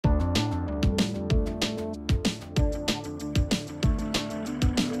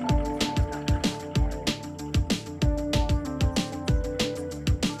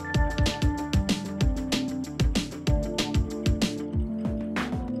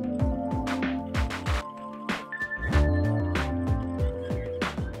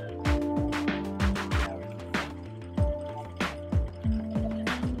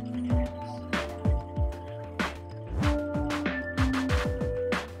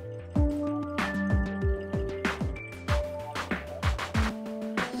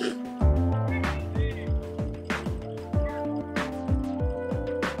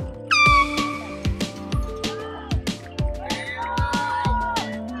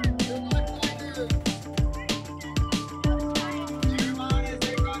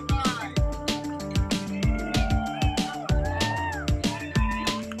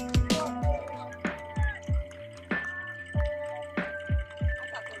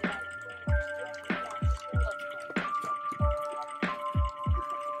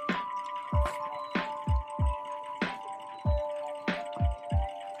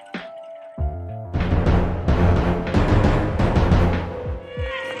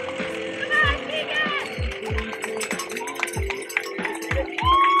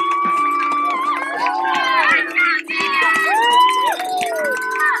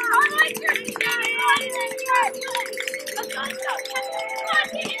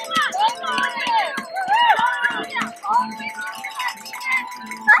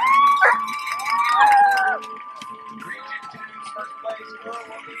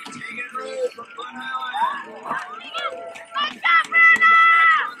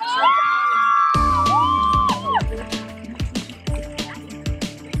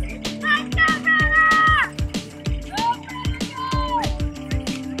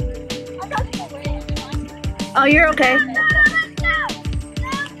you're okay.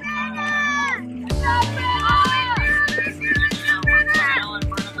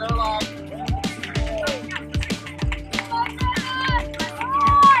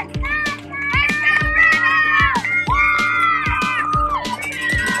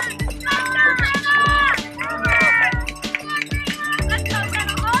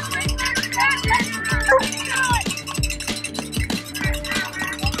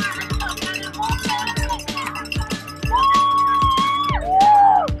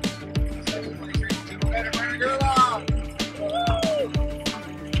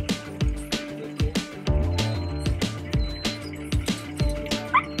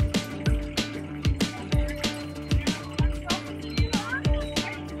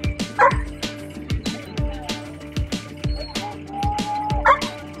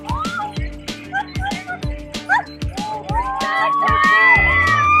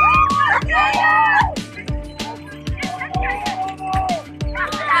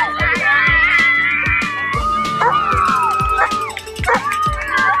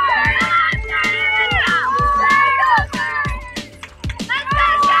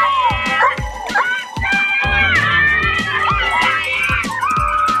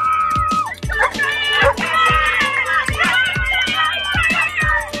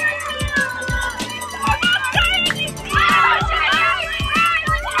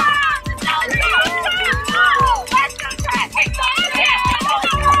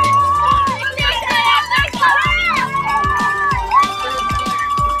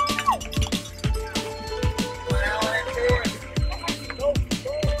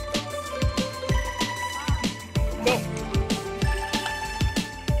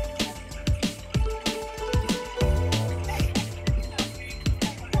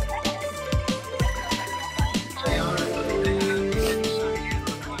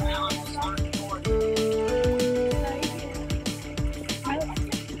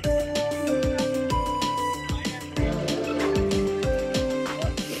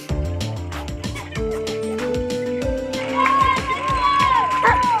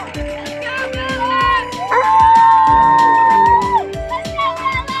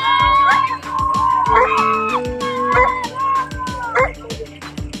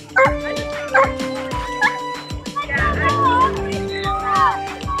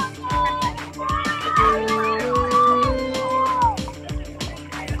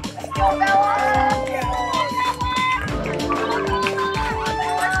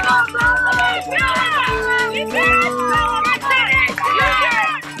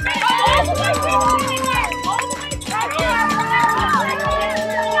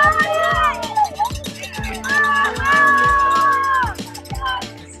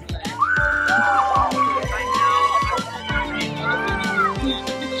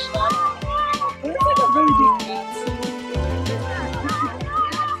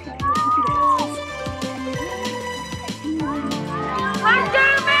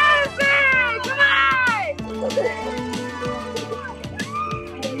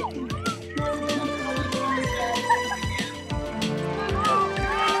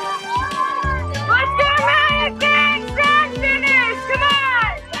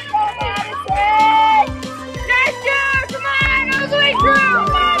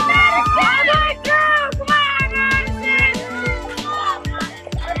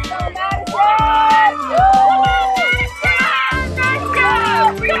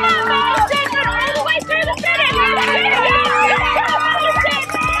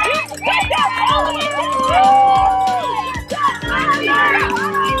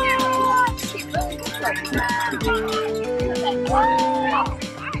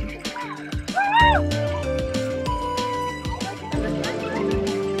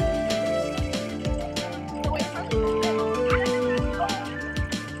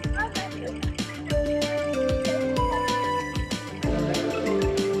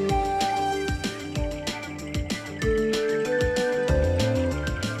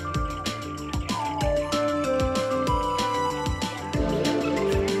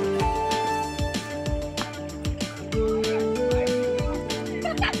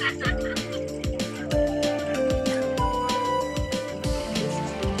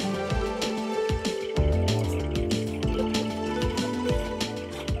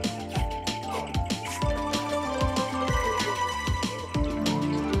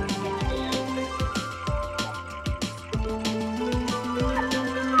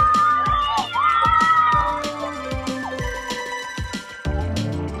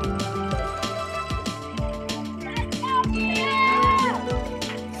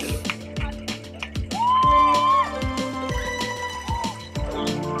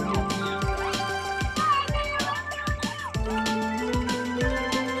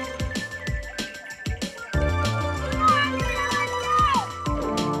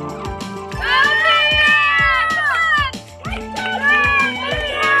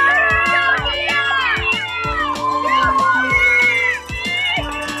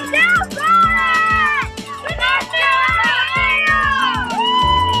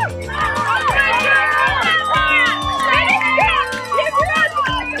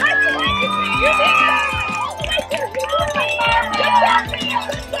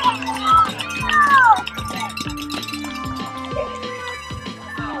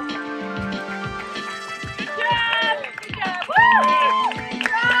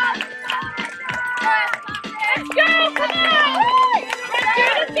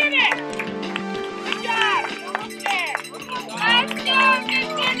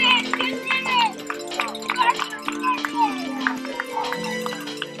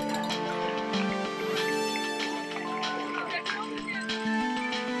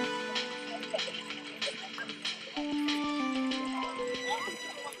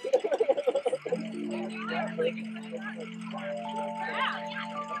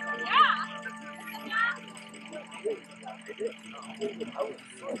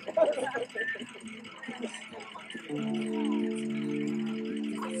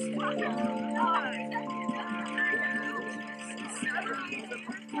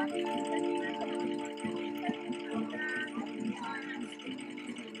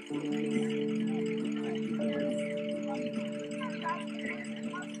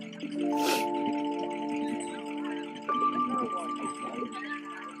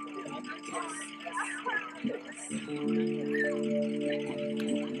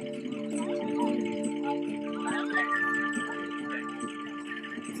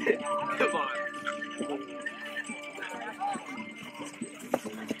 Come on.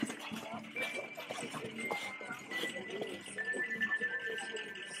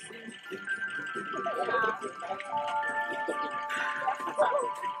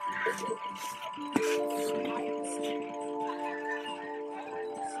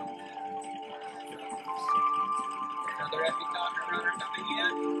 Another Epicon runner coming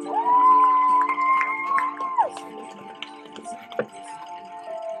in.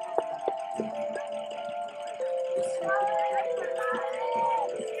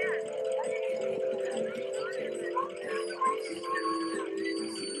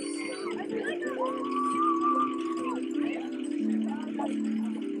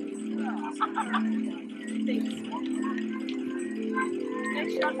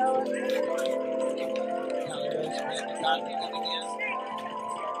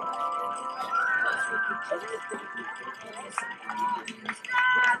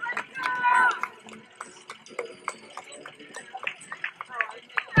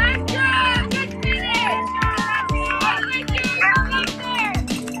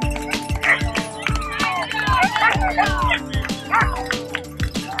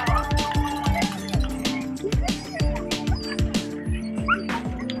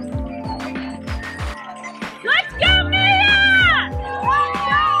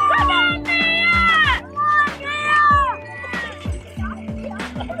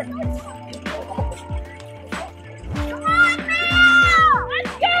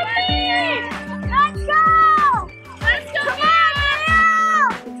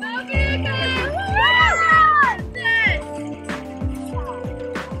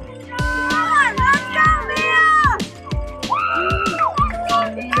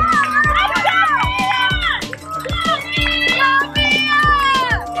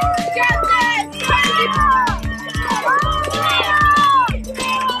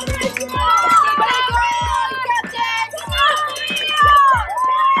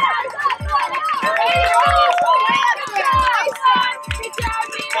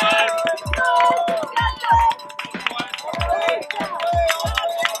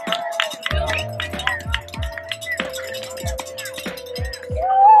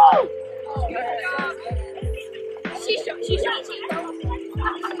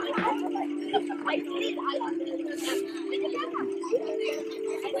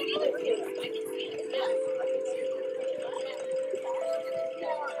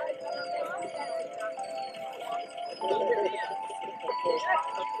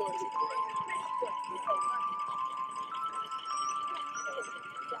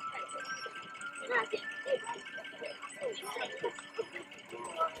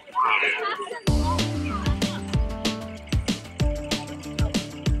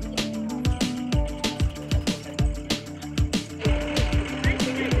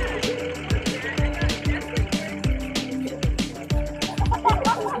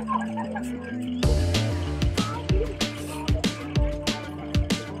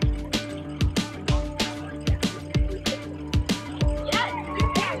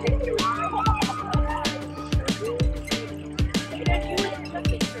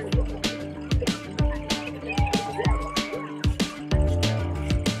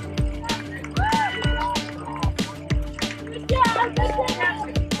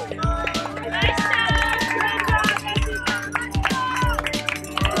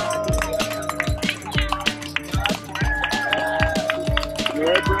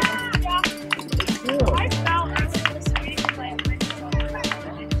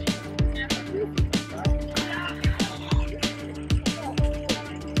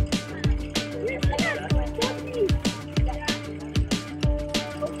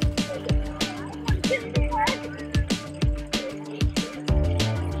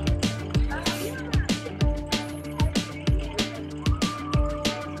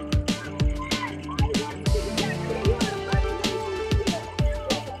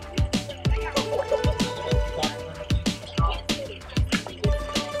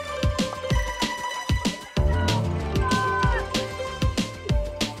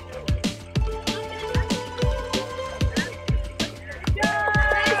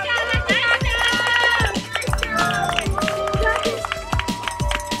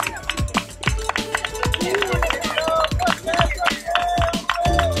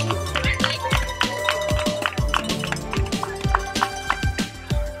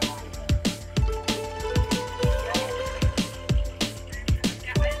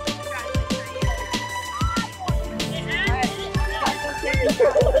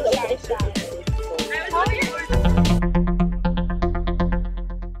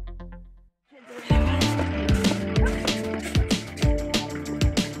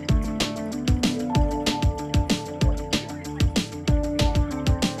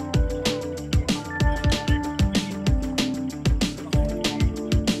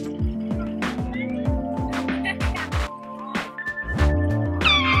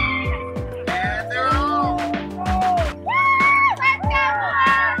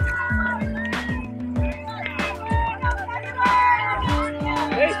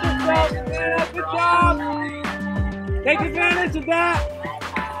 job. Take advantage of that.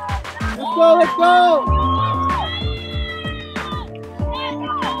 Let's go, let's go.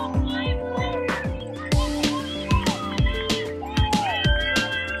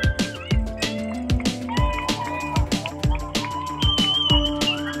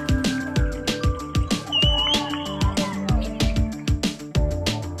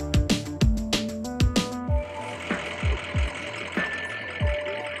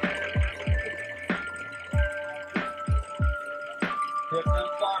 If comes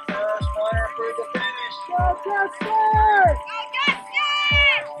our first runner for the finish. Go, Justin!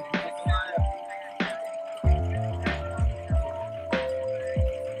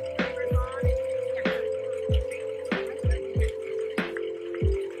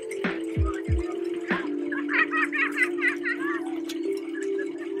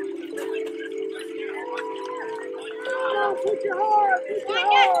 Put your heart, put your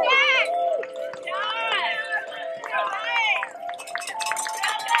heart.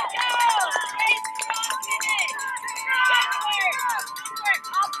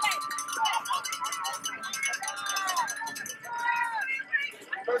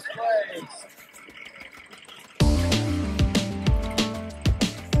 First place.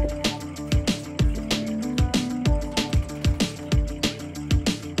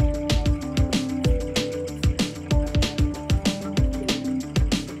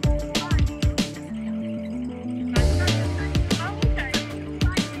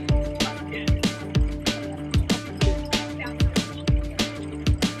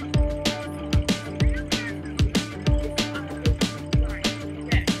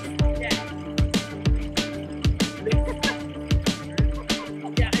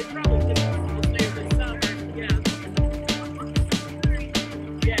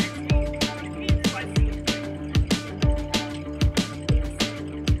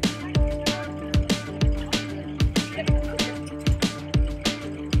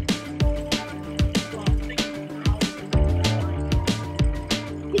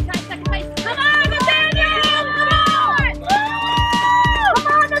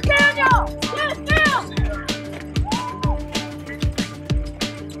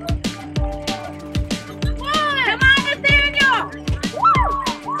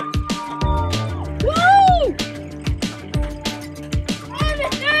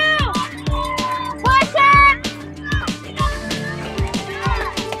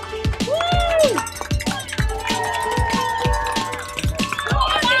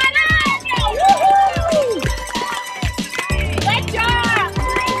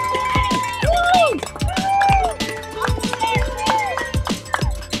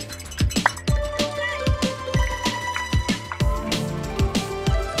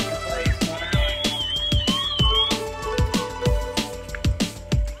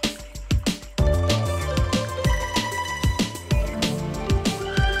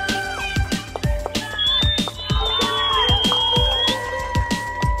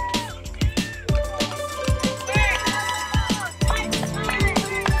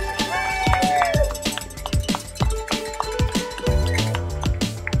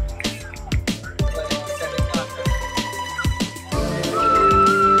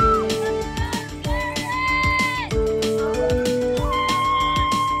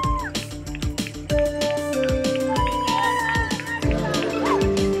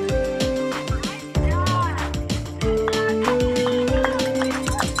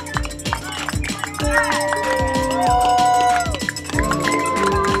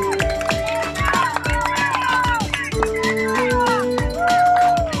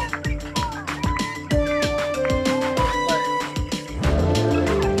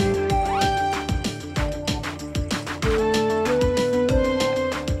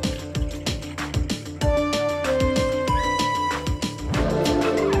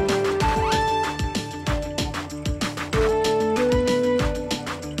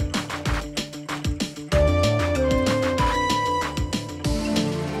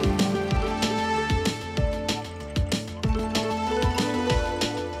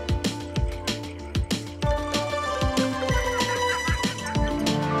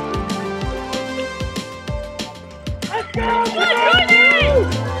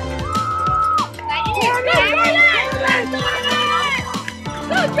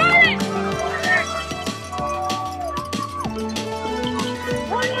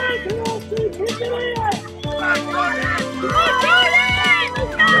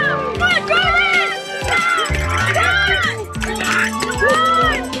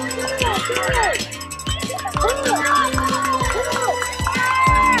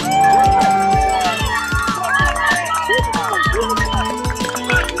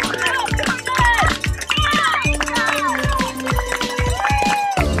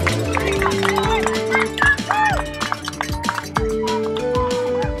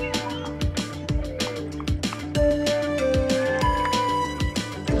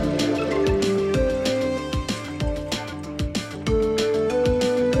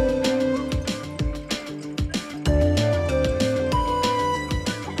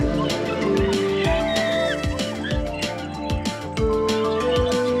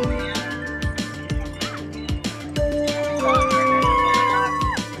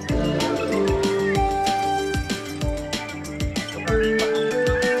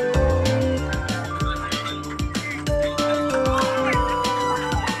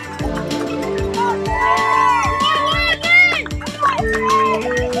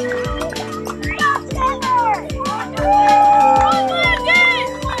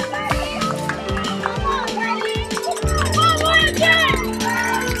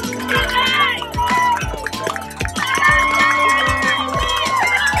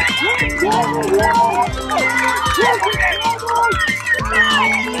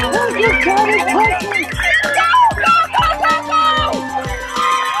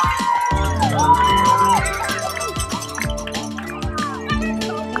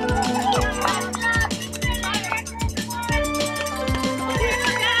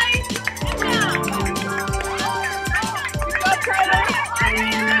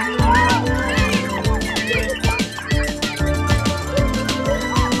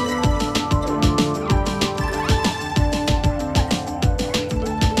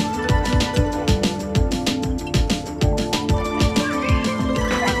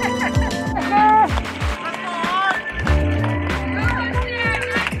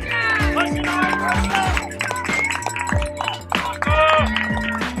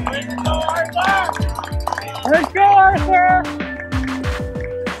 Let's go, Arthur!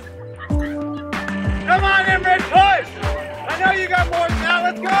 Come on, Emmerich, push! I know you got more now,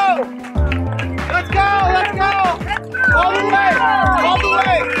 let's go! Let's go, let's go! All the way, all the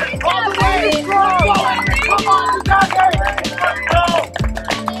way, all the way! Come on, you got it! Let's go!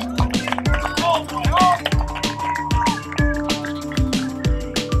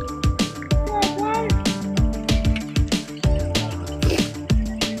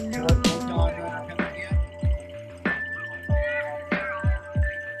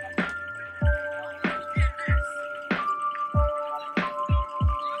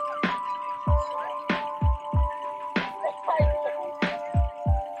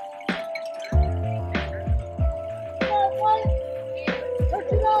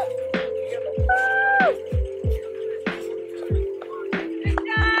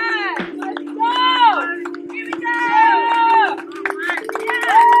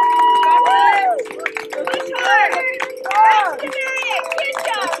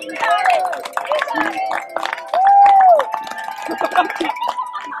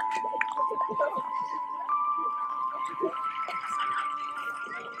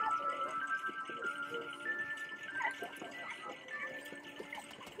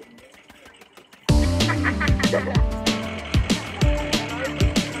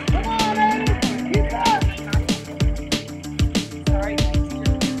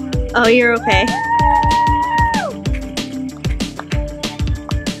 Oh, you're okay.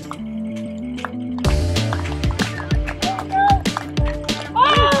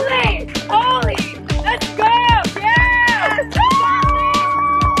 Holy! Let's go! Yeah!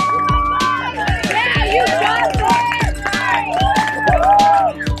 Yeah, you got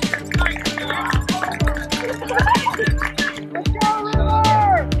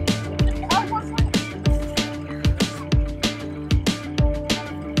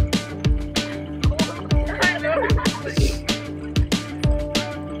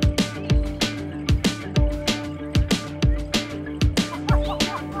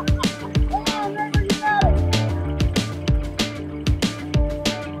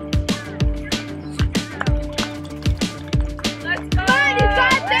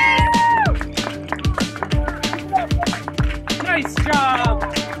Nice job!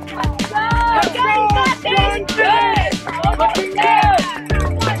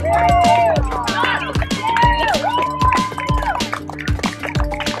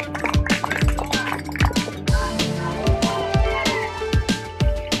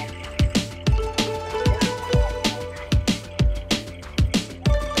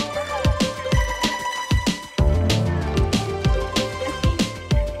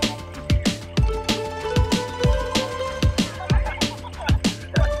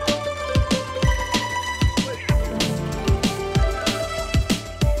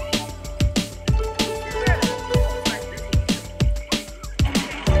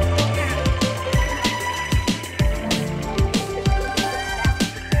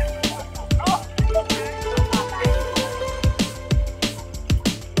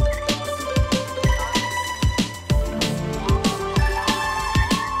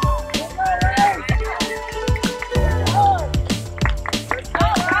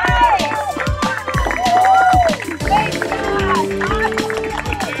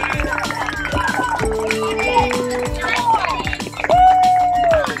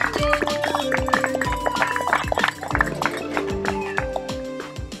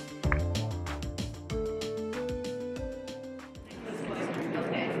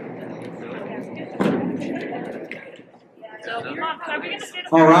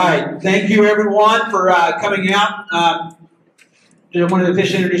 All right. Thank you, everyone, for coming out. I wanted to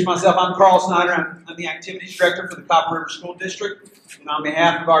officially introduce myself. I'm Carl Snyder. I'm the Activities Director for the Copper River School District. And on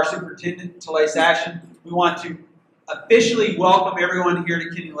behalf of our Superintendent, Talais Ashton, we want to officially welcome everyone here to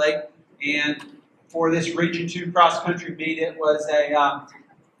Kenny Lake. And for this Region 2 cross-country meet, it was a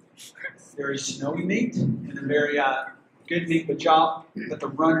very snowy meet and a very good meet with y'all, but the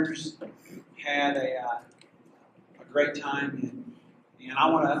runners had a great time. And I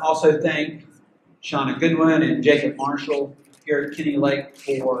want to also thank Shauna Goodwin and Jacob Marshall here at Kenny Lake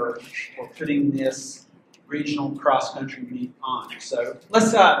for putting this regional cross country meet on. So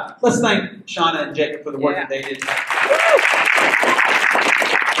let's thank Shauna and Jacob for the work that they did.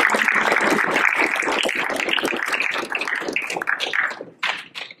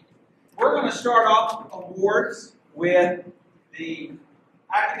 We're going to start off awards with the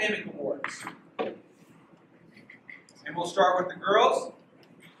academic awards. And we'll start with the girls.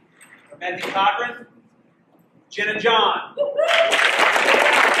 Matthew Cochran, Jenna John.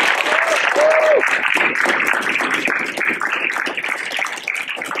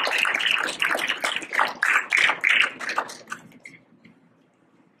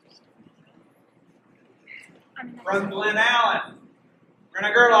 From Glen Allen,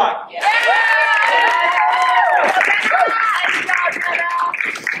 Brenna Gerlach.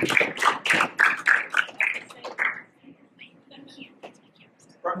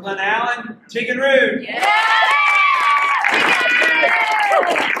 From Glen Allen, Tegan Rude.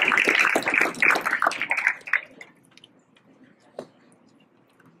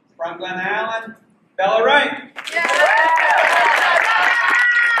 From Glen Allen, Bella Rank.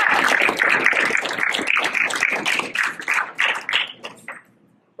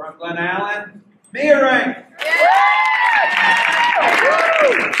 From Glen Allen, Mia Rank.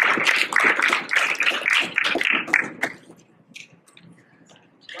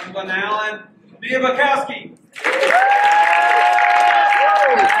 From Glen Allen, Mia Bukowski.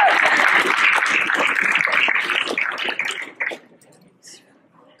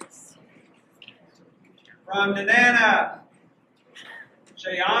 From Nenana,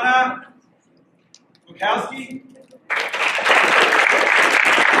 Shayana Bukowski.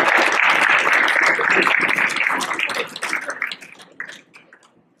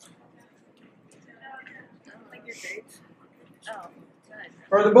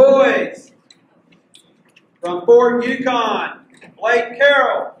 For the boys, from Fort Yukon, Blake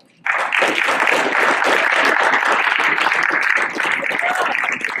Carroll.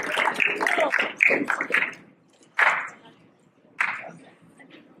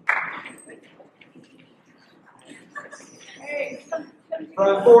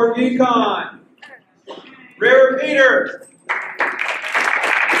 From Fort Yukon, River Peter.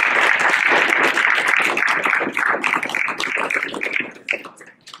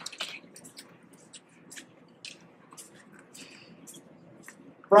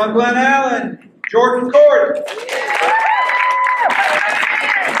 From Glen Allen, Jordan Court.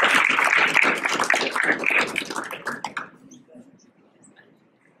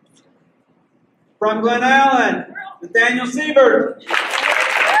 From Glen Allen, Nathaniel Siebert.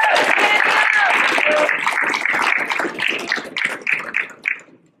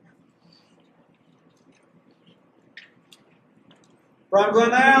 From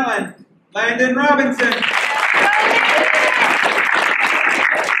Glen Allen, Landon Robinson.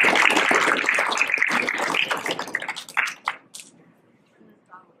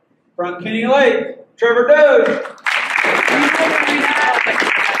 From Kenny Lake, Trevor Doe.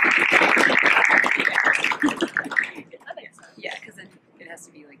 Yeah, because it has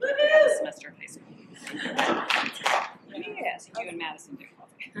to be like a semester of high school. Yes, you and Madison do.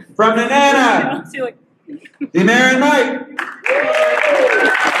 From Nenana, Demarion Knight.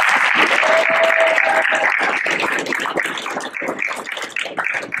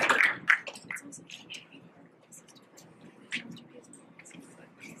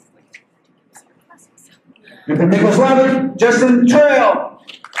 And from Nicholas Levin, Justin Trail.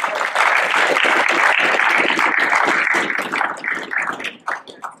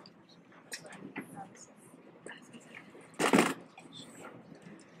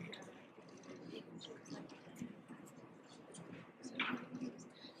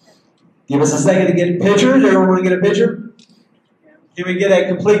 Give us a second to get pictures. Everyone want to get a picture? Can we get a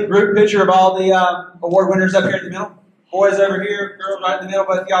complete group picture of all the award winners up here in the middle? Boys over here, girls right in the middle,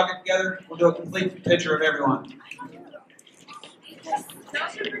 both y'all get together. We'll do a complete picture of everyone.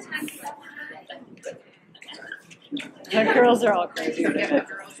 The girls are all crazy. Good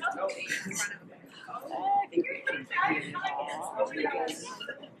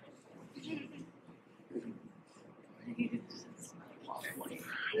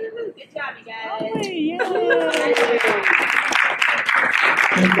job, you guys. Yay.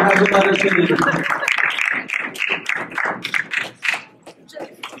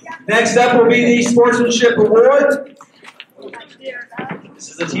 Next up will be the Sportsmanship Award. This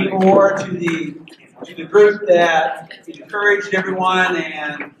is a team award to the group that encouraged everyone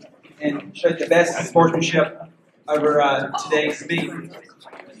and showed the best sportsmanship over today's meeting.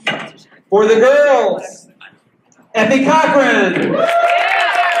 For the girls, Effie Cochran.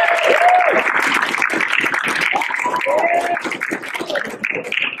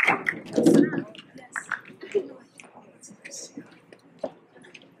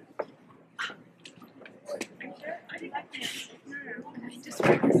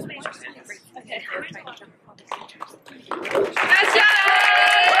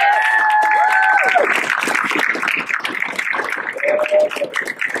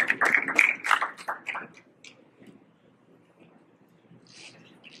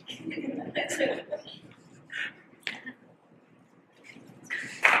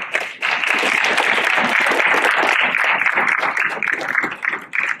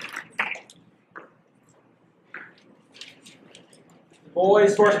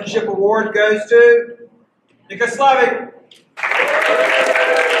 Boys Sportsmanship Award goes to Nika Slavic.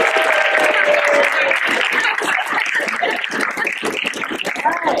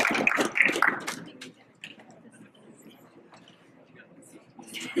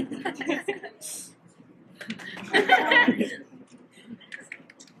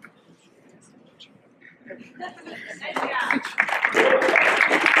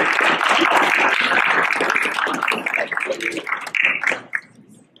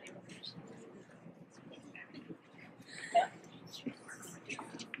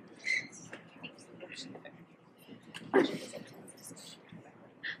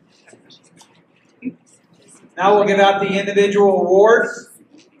 Now we'll give out the individual awards.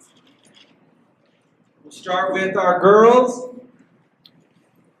 We'll start with our girls.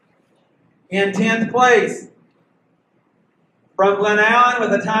 In 10th place, from Glen Allen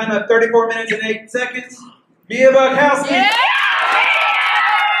with a time of 34 minutes and 8 seconds, Mia Bukowski. Yeah!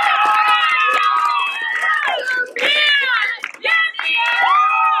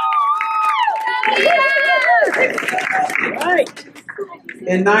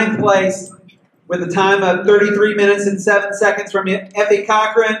 In 9th place, with a time of 33 minutes and 7 seconds from Effie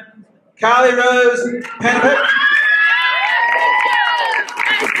Cochran, Kylie Rose Panapik.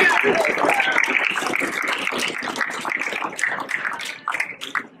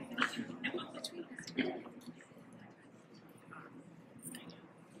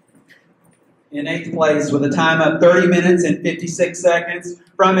 In 8th place, with a time of 30 minutes and 56 seconds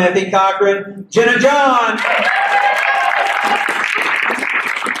from Effie Cochran, Jenna John.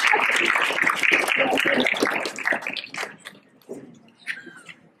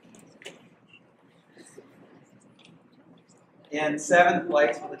 In 7th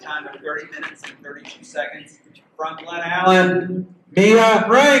place, with a time of 30 minutes and 32 seconds from Glen Allen, Mia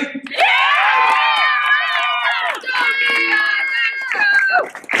Rank.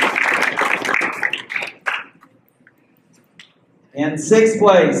 In 6th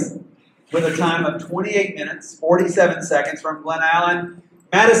place, with a time of 28 minutes, 47 seconds from Glen Allen,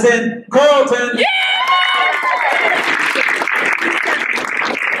 Madison Carlton. Yeah!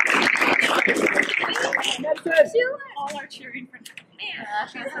 All our cheering for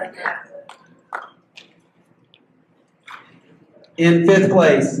In 5th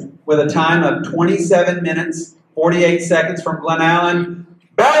place, with a time of 27 minutes, 48 seconds from Glen Allen,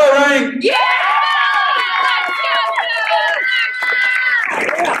 Bella Rank. Yeah!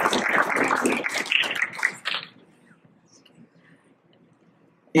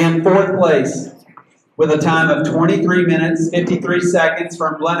 In 4th place, with a time of 23 minutes, 53 seconds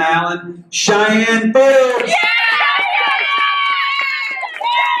from Glen Allen, Cheyenne Fields. Yeah!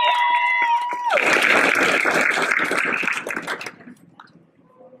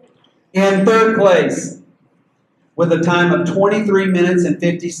 In 3rd place, with a time of 23 minutes and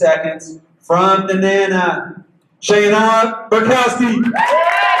 50 seconds from the Nana, Shayna Bukowski.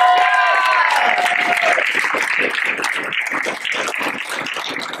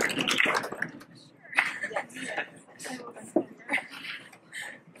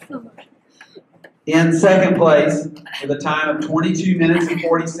 In 2nd place, with a time of 22 minutes and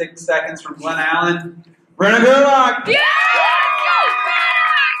 46 seconds from Glen Allen, Brenna Gerlach. Yeah!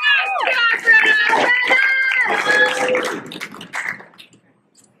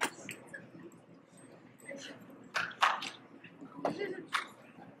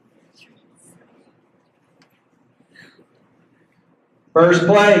 First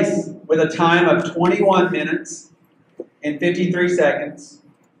place, with a time of 21 minutes and 53 seconds,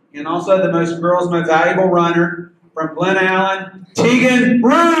 and also the girls' most valuable runner from Glen Allen, Tegan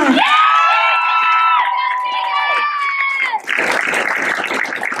Roos. Yeah!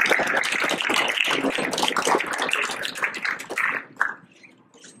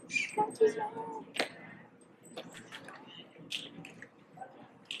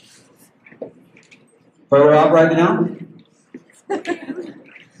 Photo op right now.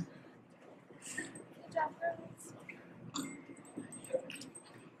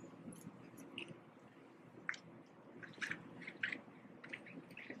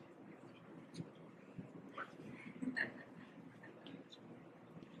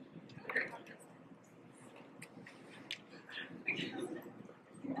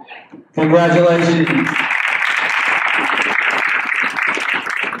 Congratulations.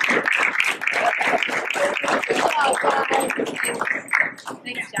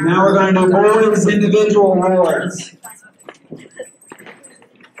 Now we're going to do boys individual awards.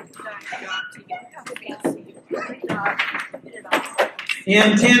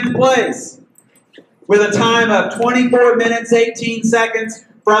 In 10th place, with a time of 24 minutes, 18 seconds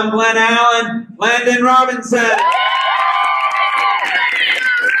from Glen Allen, Landon Robinson.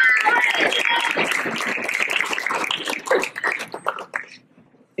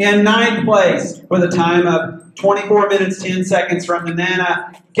 In 9th place, with a time of 24 minutes, 10 seconds from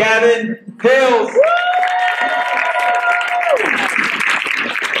Nenana, Gavin Hills.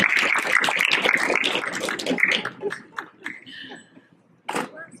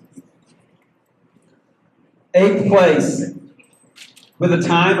 Eighth place, with a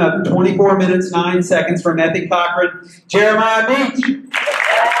time of 24 minutes, 9 seconds from Effie Cochran, Jeremiah Beach.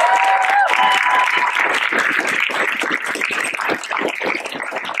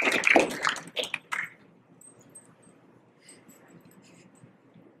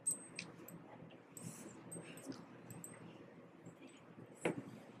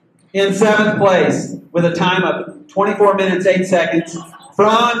 In 7th place, with a time of 24 minutes, 8 seconds,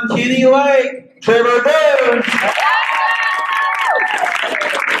 from Kenny Lake, Trevor Boone.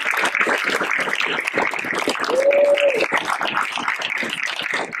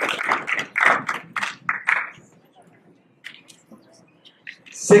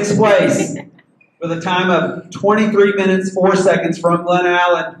 Sixth place, with a time of 23 minutes, 4 seconds, from Glen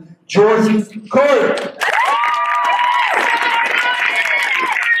Allen, Jordan Court.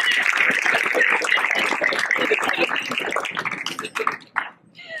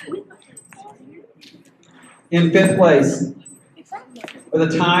 In 5th place, with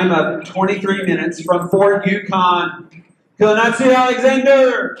a time of 23 minutes, from Fort Yukon, Kilanatsu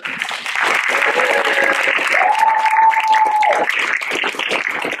Alexander.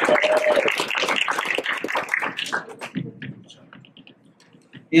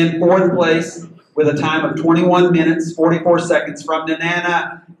 In 4th place, with a time of 21 minutes, 44 seconds, from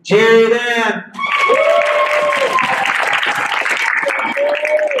Nenana, Jerry Dan.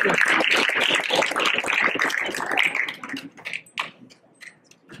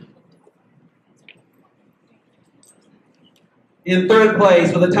 In 3rd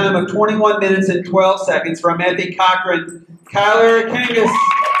place, with a time of 21 minutes and 12 seconds, from Effie Cochran, Kyler Kangas.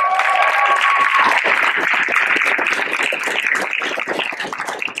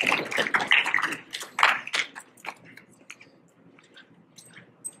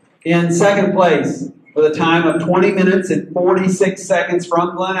 In 2nd place, with a time of 20 minutes and 46 seconds,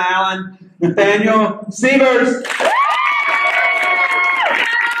 from Glen Allen, Nathaniel Sievers.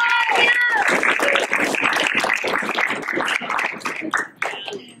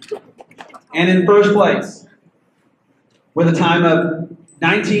 And in 1st place, with a time of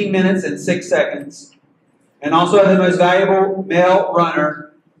 19 minutes and 6 seconds, and also the most valuable male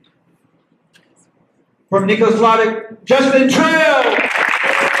runner, from Nico Slavic, Justin Trail.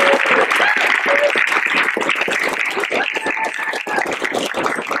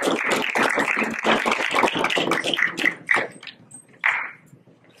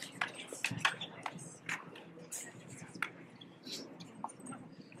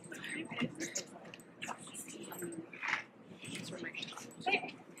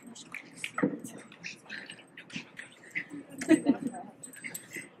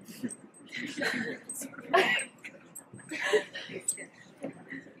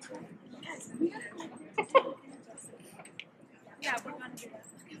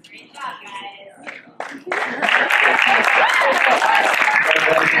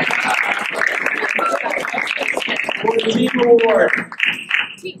 For the team award.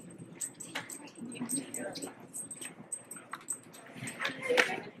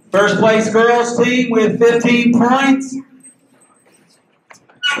 First place girls team with 15 points.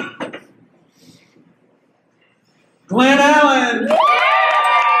 Glen Allen.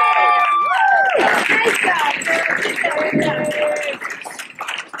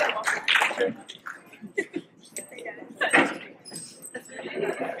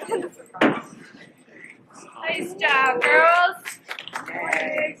 Nice job, girls.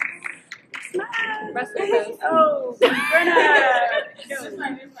 Smile. Oh, Brenna.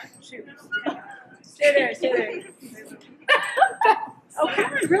 Shoot. Stay there, stay there. Oh,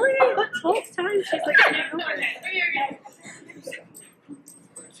 Cameron, really? What, 12th time? She's like, can't go over.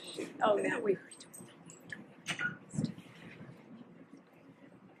 Oh, no, we.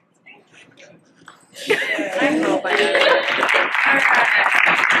 I hope I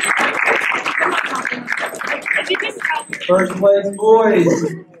First place boys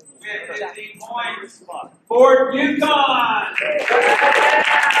with 15 points. Fort Yukon.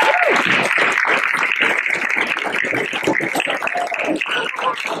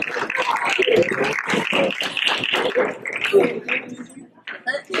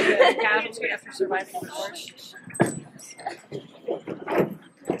 Attitude after surviving the worst.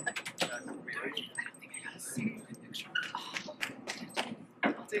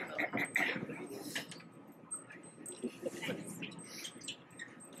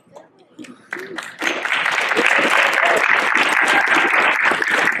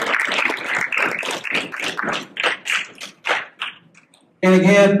 And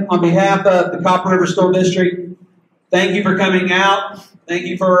again, on behalf of the Copper River School District, thank you for coming out. Thank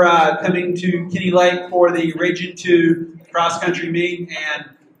you for coming to Kenny Lake for the Region 2 cross-country meet.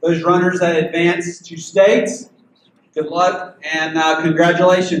 And those runners that advance to states, good luck and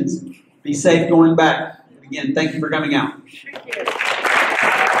congratulations. Be safe going back. Again, thank you for coming out. Thank you.